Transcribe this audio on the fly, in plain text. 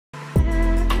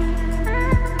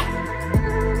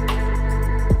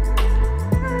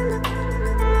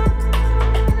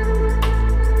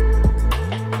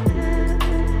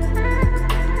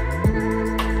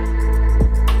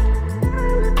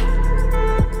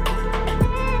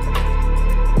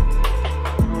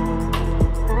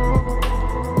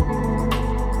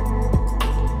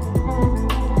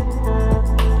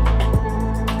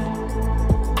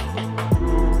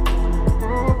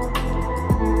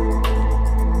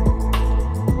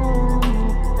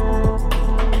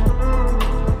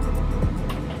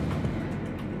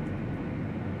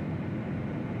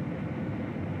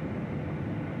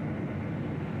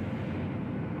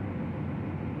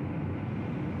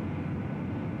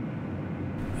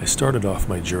I started off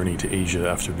my journey to Asia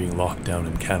after being locked down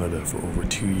in Canada for over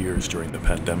 2 years during the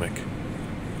pandemic.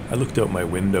 I looked out my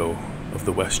window of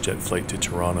the WestJet flight to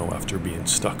Toronto after being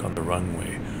stuck on the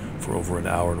runway for over an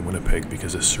hour in Winnipeg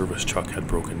because a service truck had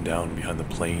broken down behind the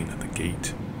plane at the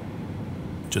gate.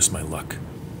 Just my luck.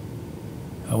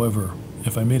 However,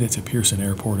 if I made it to Pearson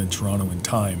Airport in Toronto in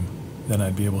time, then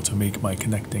I'd be able to make my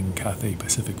connecting Cathay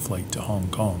Pacific flight to Hong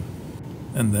Kong,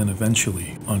 and then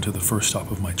eventually onto the first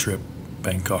stop of my trip,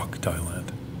 Bangkok, Thailand.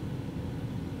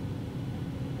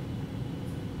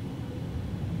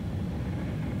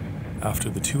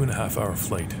 After the 2.5-hour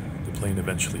flight, the plane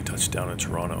eventually touched down in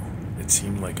Toronto. It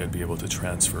seemed like I'd be able to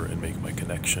transfer and make my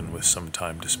connection with some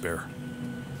time to spare.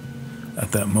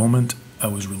 At that moment, I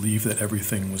was relieved that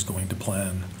everything was going to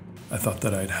plan. I thought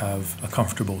that I'd have a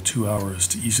comfortable 2 hours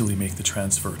to easily make the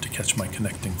transfer to catch my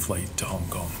connecting flight to Hong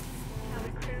Kong.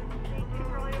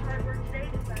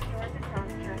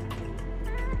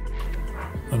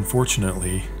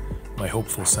 Unfortunately, my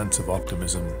hopeful sense of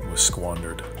optimism was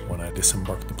squandered when I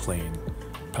disembarked the plane,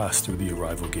 passed through the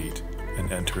arrival gate, and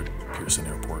entered Pearson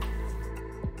Airport.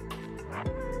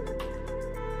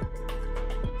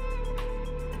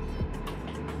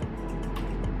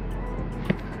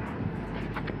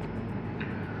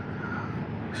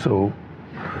 So,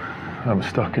 I'm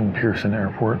stuck in Pearson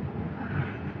Airport.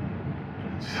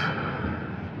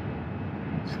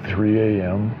 It's 3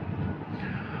 a.m.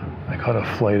 I caught a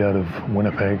flight out of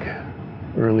Winnipeg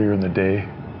earlier in the day,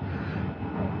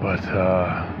 but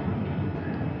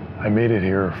I made it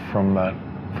here from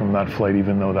that flight,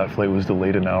 even though that flight was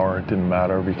delayed an hour. It didn't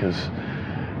matter because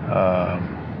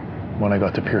when I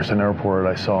got to Pearson Airport,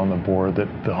 I saw on the board that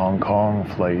the Hong Kong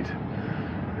flight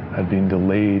had been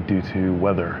delayed due to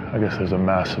weather. I guess there's a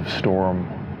massive storm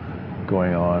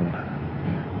going on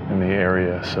in the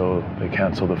area, so they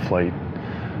canceled the flight.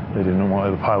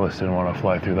 The pilots didn't want to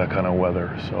fly through that kind of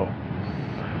weather. So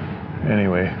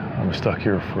anyway, I'm stuck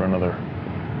here for another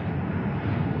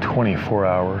 24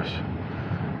 hours.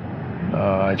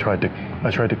 I tried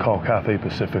to call Cathay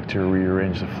Pacific to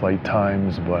rearrange the flight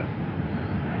times, but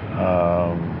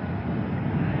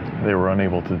they were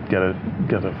unable to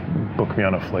book me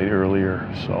on a flight earlier.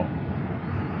 So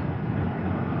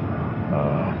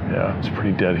yeah, it's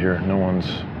pretty dead here. No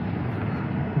one's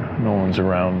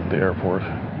around the airport,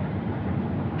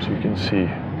 so you can see.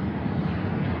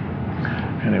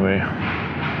 Anyway,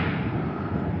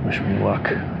 wish me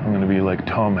luck. I'm going to be like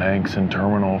Tom Hanks in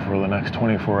Terminal for the next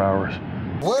 24 hours.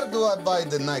 Where do I buy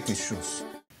the Nike shoes?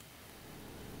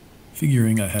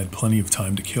 Figuring I had plenty of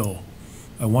time to kill,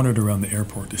 I wandered around the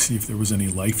airport to see if there was any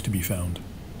life to be found.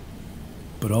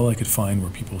 But all I could find were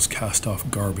people's cast-off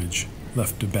garbage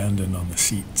left abandoned on the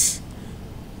seats.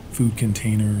 Food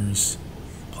containers,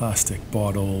 plastic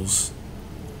bottles,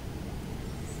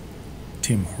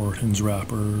 Tim Hortons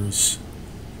wrappers,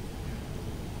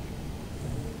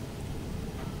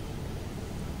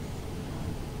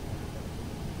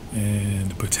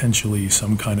 and potentially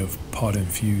some kind of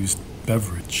pot-infused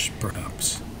beverage,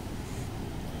 perhaps.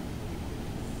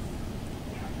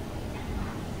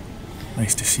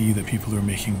 Nice to see that people are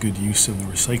making good use of the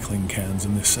recycling cans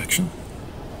in this section.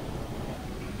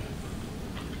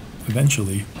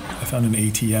 Eventually, I found an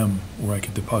ATM where I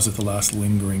could deposit the last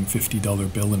lingering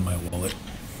 $50 bill in my wallet.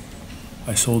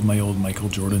 I sold my old Michael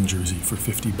Jordan jersey for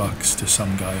 $50 to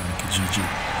some guy on Kijiji.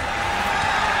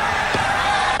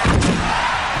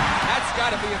 That's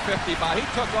got to be a 50 ball. He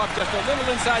took off just a little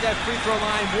inside that free throw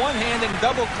line, one-handed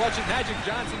double clutching. Magic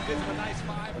Johnson gives him a nice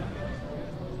 5.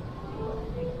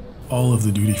 All of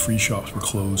the duty-free shops were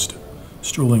closed.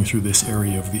 Strolling through this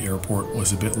area of the airport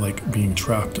was a bit like being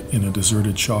trapped in a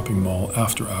deserted shopping mall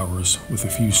after hours with a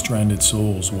few stranded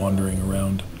souls wandering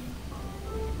around.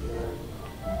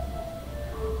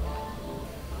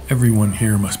 Everyone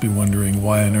here must be wondering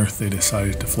why on earth they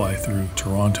decided to fly through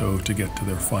Toronto to get to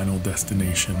their final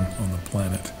destination on the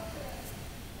planet.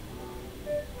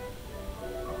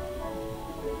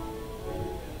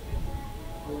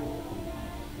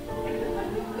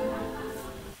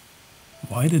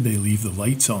 Why did they leave the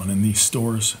lights on in these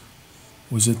stores?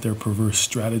 Was it their perverse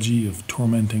strategy of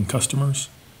tormenting customers?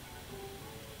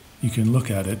 You can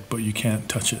look at it, but you can't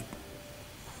touch it.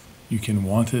 You can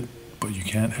want it, but you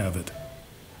can't have it.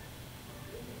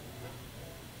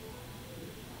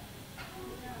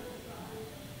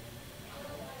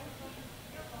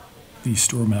 These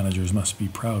store managers must be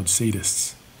proud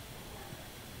sadists.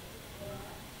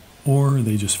 Or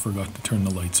they just forgot to turn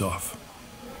the lights off.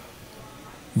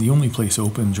 The only place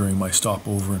open during my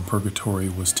stopover in Purgatory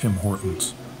was Tim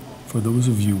Hortons. For those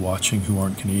of you watching who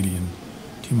aren't Canadian,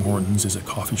 Tim Hortons is a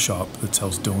coffee shop that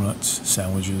sells donuts,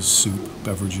 sandwiches, soup,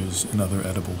 beverages, and other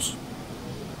edibles.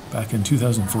 Back in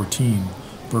 2014,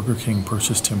 Burger King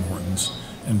purchased Tim Hortons,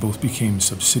 and both became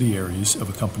subsidiaries of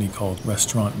a company called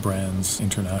Restaurant Brands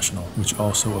International, which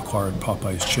also acquired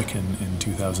Popeye's Chicken in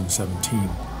 2017.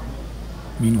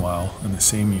 Meanwhile, in the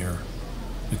same year,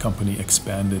 the company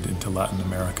expanded into Latin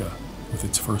America with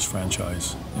its first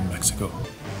franchise in Mexico.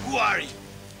 Who are you?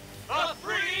 The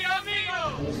Three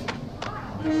Amigos!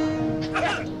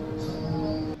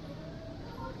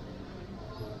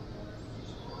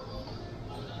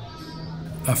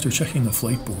 After checking the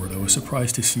flight board, I was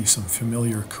surprised to see some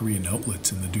familiar Korean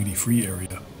outlets in the duty-free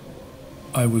area.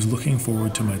 I was looking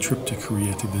forward to my trip to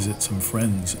Korea to visit some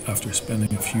friends after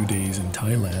spending a few days in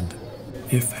Thailand,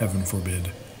 if, heaven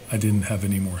forbid, I didn't have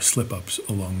any more slip-ups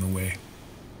along the way.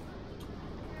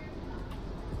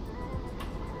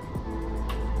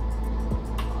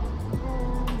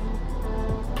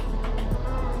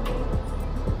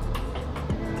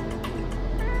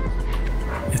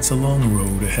 It's a long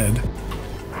road ahead,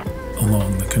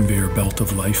 along the conveyor belt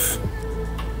of life.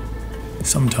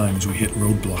 Sometimes we hit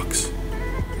roadblocks.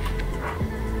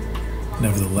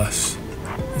 Nevertheless,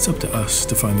 it's up to us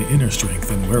to find the inner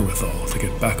strength and wherewithal to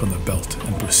get back on the belt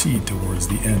and proceed towards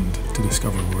the end to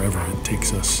discover wherever it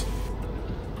takes us.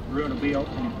 The road will be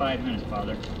open in 5 minutes,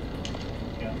 Father.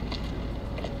 Yeah.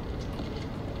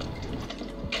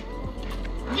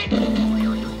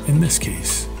 In this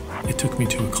case, it took me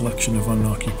to a collection of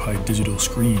unoccupied digital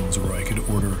screens where I could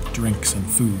order drinks and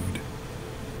food.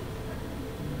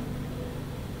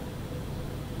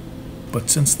 But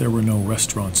since there were no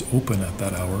restaurants open at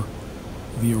that hour,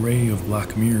 the array of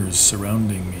black mirrors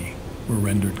surrounding me were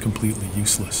rendered completely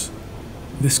useless.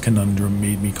 This conundrum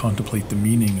made me contemplate the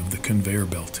meaning of the conveyor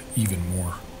belt even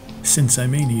more. Since I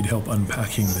may need help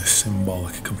unpacking this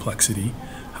symbolic complexity,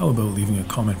 how about leaving a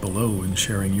comment below and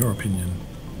sharing your opinion?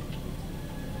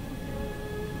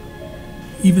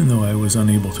 Even though I was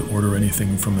unable to order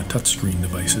anything from the touchscreen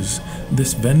devices,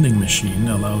 this vending machine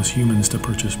allows humans to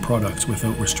purchase products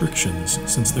without restrictions,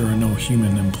 since there are no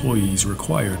human employees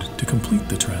required to complete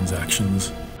the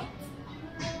transactions.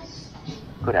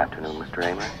 Good afternoon, Mr.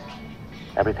 Raymer.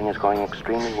 Everything is going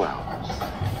extremely well.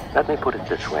 Let me put it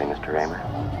this way, Mr. Raymer.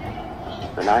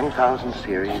 The 9000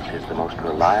 series is the most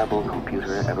reliable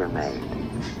computer ever made.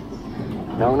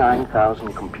 No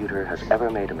 9000 computer has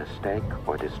ever made a mistake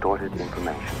or distorted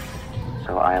information,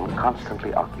 so I am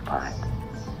constantly occupied.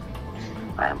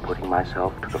 I am putting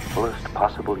myself to the fullest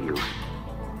possible use,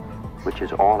 which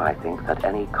is all I think that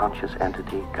any conscious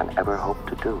entity can ever hope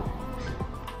to do.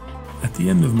 At the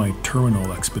end of my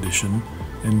terminal expedition,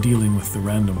 and dealing with the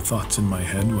random thoughts in my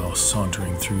head while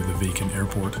sauntering through the vacant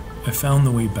airport, I found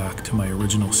the way back to my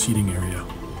original seating area.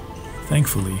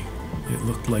 Thankfully, it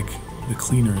looked like the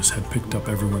cleaners had picked up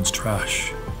everyone's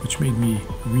trash, which made me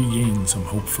regain some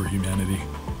hope for humanity.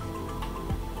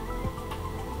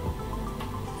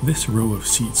 This row of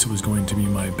seats was going to be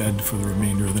my bed for the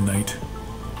remainder of the night.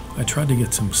 I tried to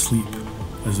get some sleep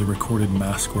as the recorded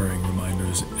mask-wearing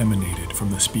reminders emanated from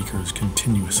the speakers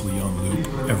continuously on loop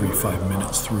every 5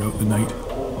 minutes throughout the night.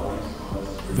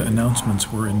 The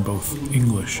announcements were in both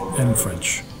English and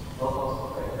French.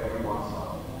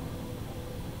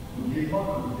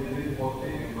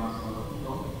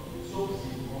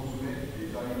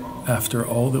 After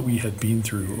all that we had been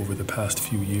through over the past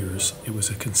few years, it was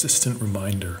a consistent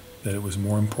reminder that it was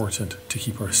more important to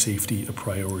keep our safety a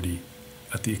priority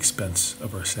at the expense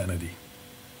of our sanity.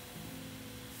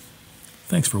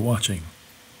 Thanks for watching.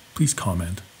 Please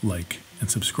comment, like, and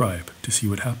subscribe to see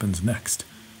what happens next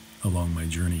along my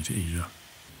journey to Asia.